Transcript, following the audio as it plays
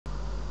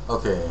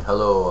Okay,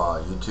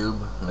 hello YouTube,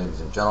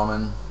 ladies and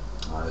gentlemen.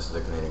 This is the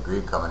Canadian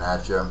Greek coming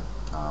at you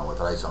with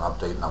ISON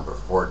update number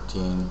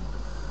 14.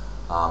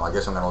 I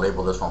guess I'm going to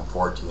label this one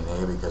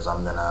 14A because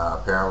I'm going to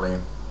apparently,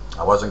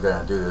 I wasn't going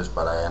to do this,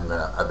 but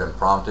I've been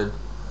prompted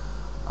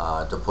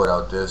to put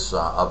out this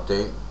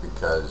update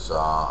because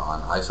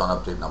on ISON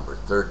update number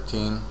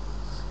 13,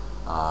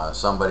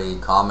 somebody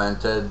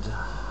commented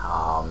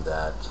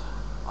that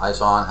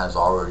ISON has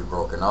already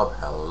broken up.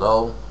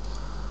 Hello.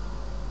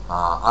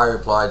 I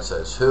replied,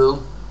 says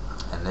who?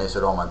 And they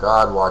said, oh my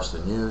God, watch the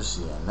news,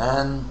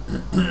 CNN.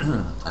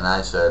 And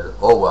I said,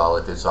 oh well,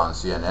 if it's on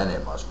CNN,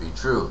 it must be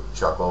true.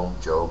 Chuckle,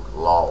 joke,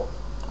 lol.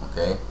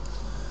 Okay.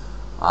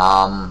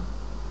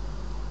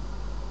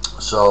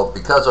 So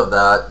because of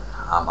that,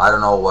 I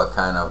don't know what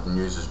kind of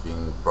news is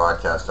being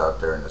broadcast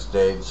out there in the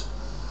States,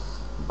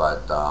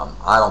 but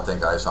I don't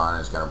think ISON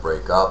is going to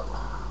break up.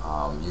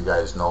 You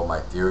guys know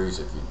my theories.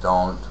 If you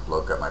don't,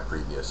 look at my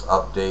previous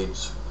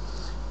updates.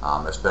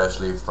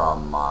 Especially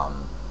from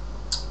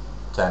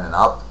 10 and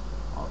up.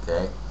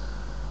 Okay.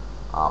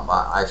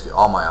 Actually,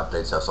 all my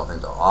updates have something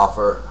to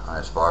offer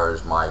as far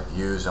as my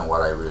views and what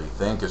I really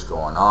think is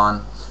going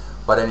on.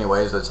 But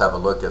anyways, let's have a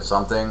look at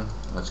something.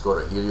 Let's go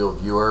to Helio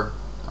Viewer.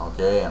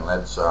 Okay, and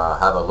let's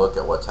have a look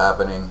at what's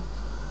happening.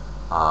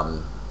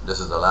 This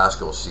is the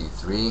Lasco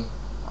C3.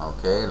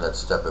 Okay, let's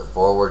step it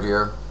forward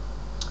here.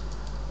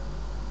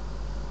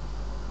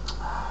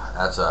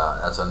 That's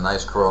a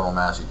nice coronal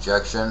mass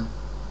ejection.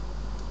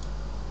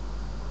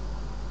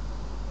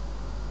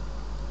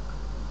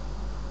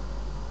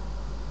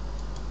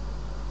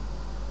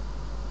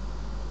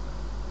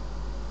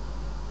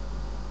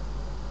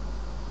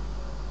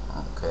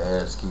 Okay,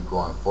 let's keep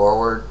going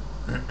forward.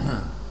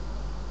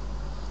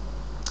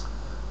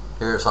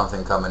 Here's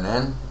something coming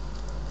in,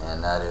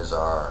 and that is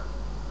our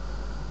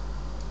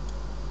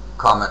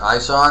Comet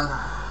ISON.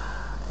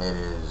 It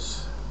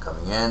is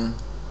coming in.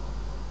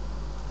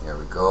 Here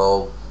we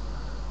go.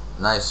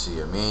 Nice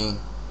CME.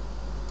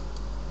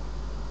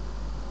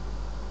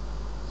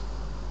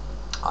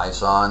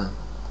 ISON.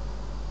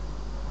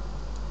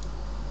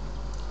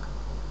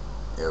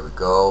 Here we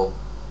go.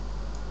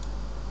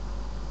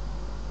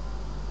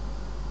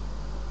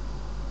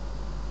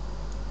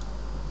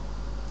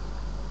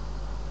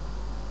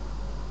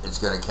 It's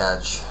going to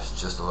catch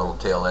just a little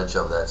tail edge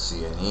of that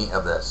CME.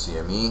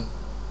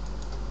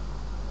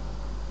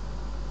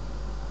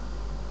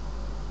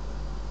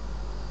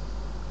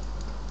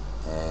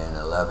 And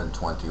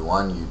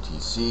 1121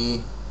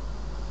 UTC.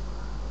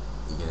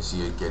 You can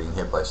see it getting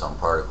hit by some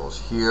particles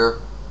here.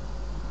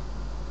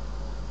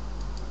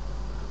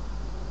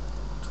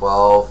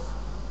 12.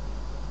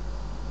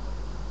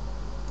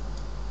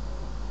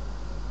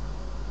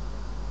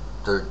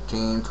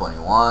 13,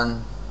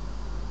 21.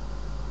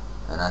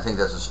 And I think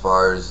that's as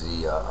far as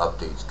the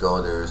updates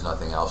go. There is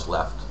nothing else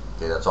left.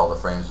 Okay, that's all the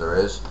frames there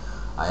is.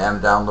 I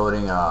am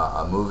downloading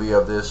a movie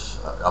of this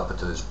up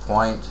to this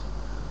point.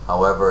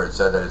 However, it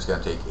said that it's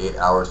going to take 8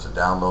 hours to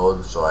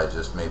download, so I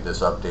just made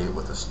this update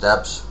with the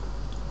steps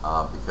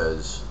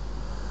because,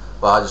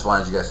 well, I just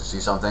wanted you guys to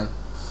see something.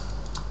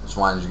 Just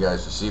wanted you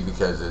guys to see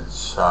because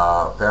it's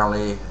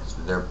apparently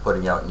they're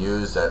putting out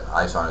news that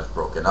ISON is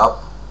broken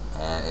up,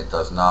 and it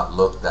does not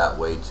look that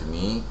way to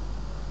me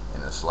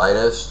in the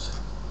slightest.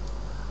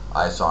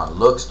 ISON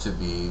looks to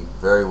be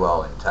very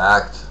well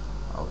intact.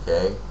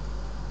 Okay,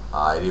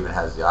 it even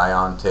has the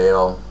ion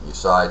tail. You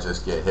saw it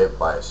just get hit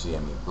by a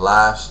CME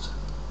blast.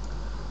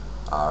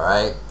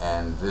 Alright,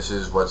 and this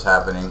is what's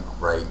happening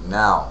right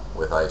now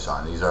with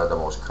ISON. These are the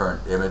most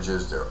current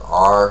images there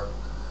are.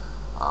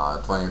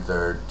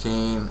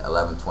 2013,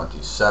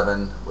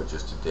 11/27, which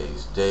is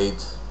today's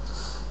date.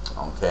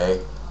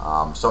 Okay,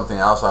 something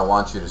else I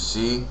want you to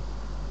see.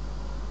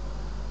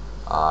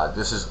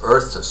 This is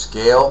Earth to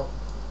scale.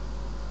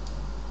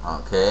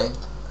 Okay,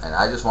 and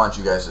I just want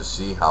you guys to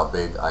see how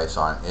big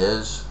ISON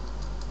is.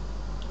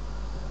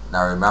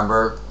 Now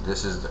remember,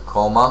 this is the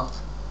coma.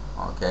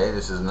 Okay,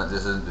 this is not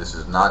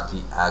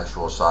the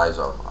actual size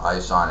of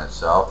ISON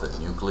itself, the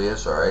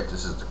nucleus. All right,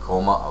 this is the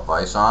coma of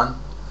ISON.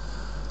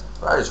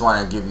 But I just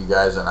want to give you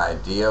guys an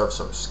idea of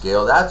some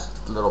scale. That's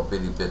a little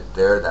bitty bit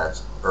there.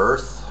 That's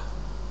Earth.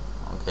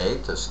 Okay,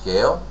 to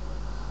scale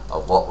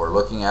of what we're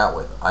looking at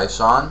with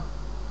ISON.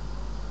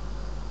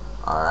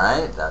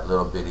 Alright, that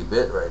little bitty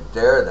bit right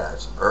there,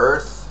 that's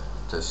Earth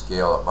to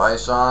scale of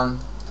ISON.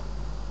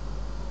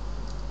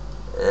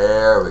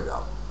 There we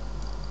go.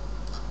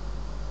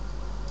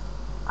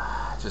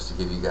 Just to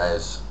give you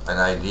guys an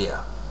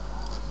idea.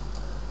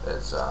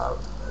 Let's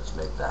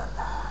make that.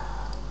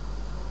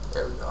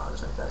 There we go.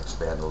 Let's make that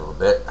expand a little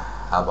bit.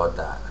 How about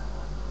that?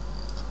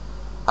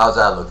 How's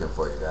that looking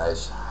for you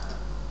guys?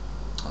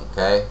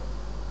 Okay.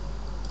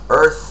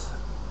 Earth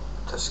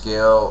to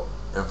scale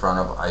in front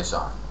of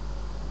ISON.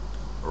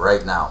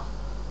 Right now,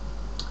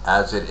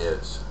 as it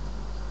is.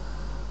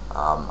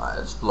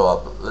 Let's blow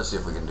up. Let's see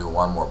if we can do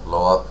one more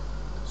blow up.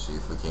 See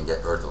if we can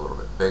get Earth a little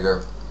bit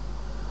bigger.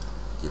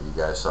 Give you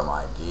guys some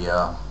idea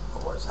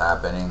of what's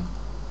happening.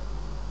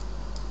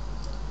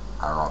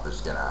 I don't know if it's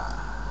gonna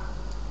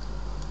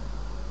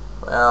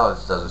Well,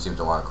 it doesn't seem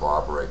to want to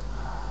cooperate.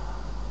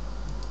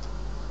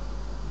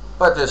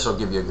 But this will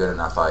give you a good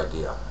enough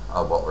idea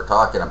of what we're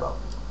talking about,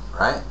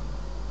 right?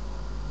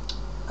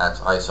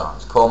 That's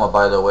ISON's coma,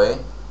 by the way.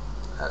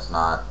 That's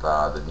not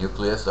the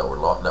nucleus that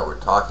we're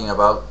talking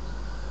about.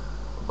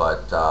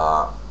 But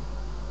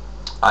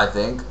I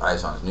think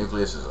ISON's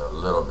nucleus is a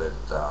little bit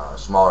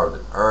smaller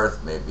than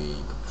Earth. Maybe,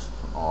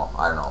 oh,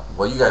 I don't know.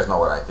 Well, you guys know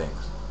what I think.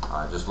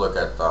 Just look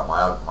at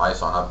my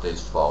ISON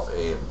updates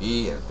 12A and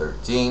B and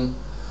 13.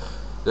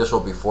 This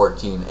will be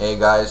 14A,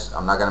 guys.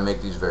 I'm not going to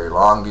make these very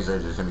long. These are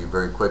just going to be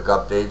very quick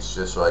updates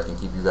just so I can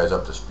keep you guys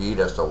up to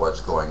speed as to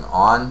what's going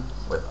on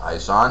with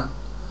ISON.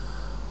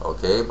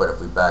 Okay, but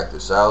if we back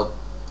this out,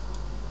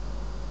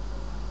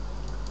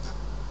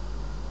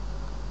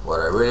 what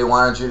I really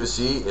wanted you to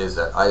see is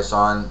that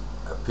ISON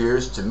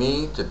appears to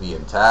me to be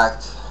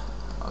intact.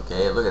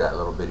 Okay, look at that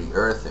little bitty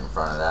Earth in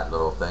front of that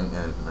little thing,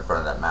 in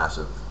front of that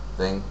massive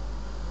thing.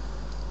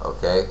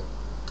 Okay.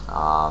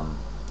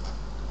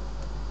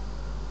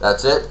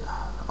 That's it.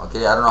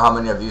 Okay, I don't know how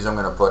many of these I'm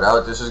going to put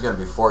out. This is going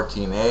to be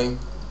 14A.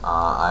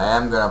 I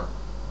am going to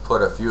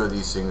put a few of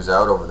these things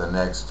out over the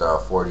next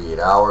 48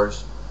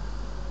 hours.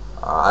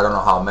 I don't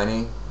know how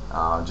many.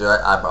 I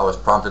was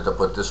prompted to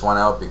put this one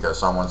out because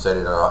someone said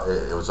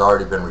it was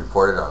already been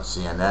reported on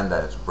CNN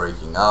that it's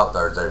breaking up,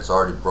 or that it's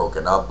already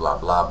broken up, blah,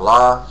 blah,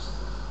 blah.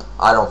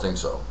 I don't think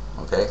so.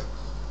 Okay?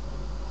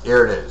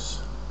 Here it is.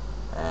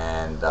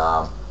 And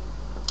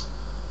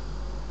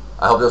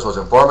I hope this was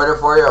informative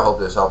for you. I hope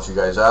this helps you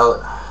guys out.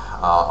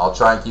 I'll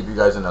try and keep you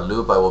guys in the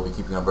loop. I will be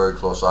keeping a very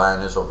close eye on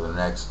this over the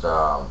next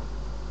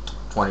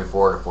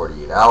 24 to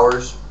 48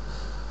 hours.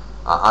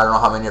 I don't know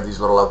how many of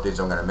these little updates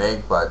I'm going to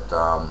make, but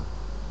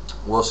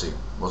we'll see.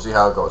 We'll see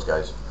how it goes,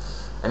 guys.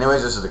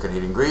 Anyways, this is the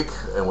Canadian Greek,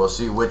 and we'll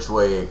see which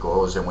way it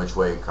goes and which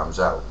way it comes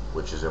out,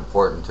 which is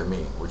important to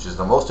me, which is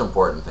the most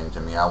important thing to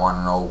me. I want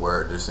to know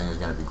where this thing is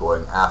going to be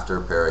going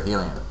after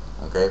perihelion.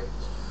 Okay?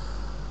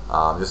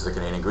 This is the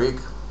Canadian Greek.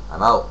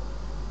 I'm out.